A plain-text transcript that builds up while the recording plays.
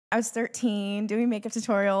I was 13, doing makeup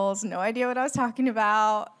tutorials, no idea what I was talking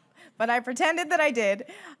about, but I pretended that I did.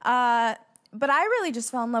 But I really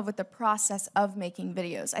just fell in love with the process of making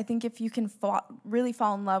videos. I think if you can really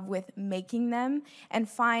fall in love with making them and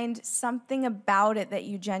find something about it that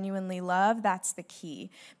you genuinely love, that's the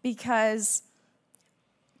key. Because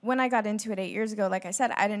when I got into it 8 years ago, like I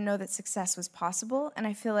said, I didn't know that success was possible. And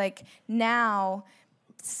I feel like now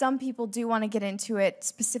some people do want to get into it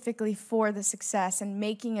specifically for the success and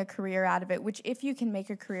making a career out of it, which if you can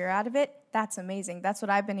make a career out of it, that's amazing. That's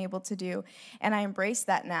what I've been able to do, and I embrace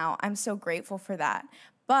that now. I'm so grateful for that.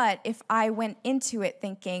 But if I went into it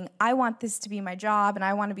thinking, I want this to be my job and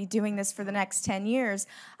I want to be doing this for the next 10 years,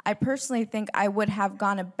 I personally think I would have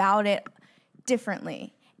gone about it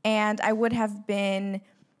differently, and I would have been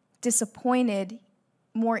disappointed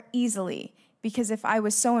more easily. Because if I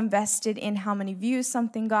was so invested in how many views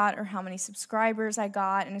something got or how many subscribers I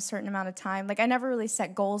got in a certain amount of time, like I never really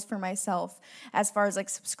set goals for myself as far as like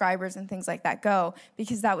subscribers and things like that go,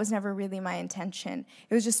 because that was never really my intention.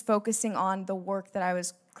 It was just focusing on the work that I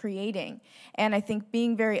was creating. And I think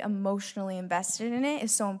being very emotionally invested in it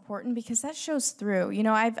is so important because that shows through. You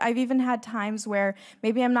know, I've even had times where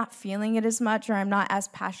maybe I'm not feeling it as much or I'm not as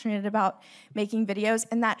passionate about making videos,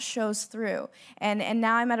 and that shows through. And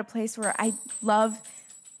now I'm at a place where I love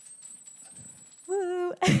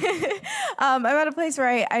woo. I'm at a place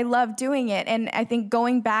where I love doing it, and I think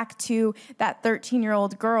going back to that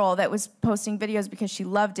 13-year-old girl that was posting videos because she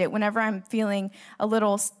loved it, whenever I'm feeling a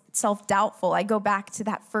little self-doubtful, I go back to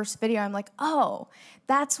that first video. I'm like, oh,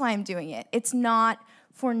 that's why I'm doing it. It's not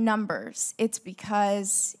for numbers. It's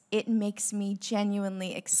because it makes me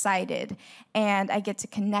genuinely excited, and I get to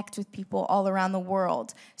connect with people all around the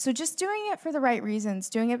world. So just doing it for the right reasons,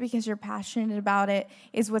 doing it because you're passionate about it,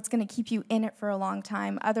 is what's going to keep you in it for a long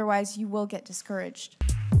time. Otherwise, you will get discouraged.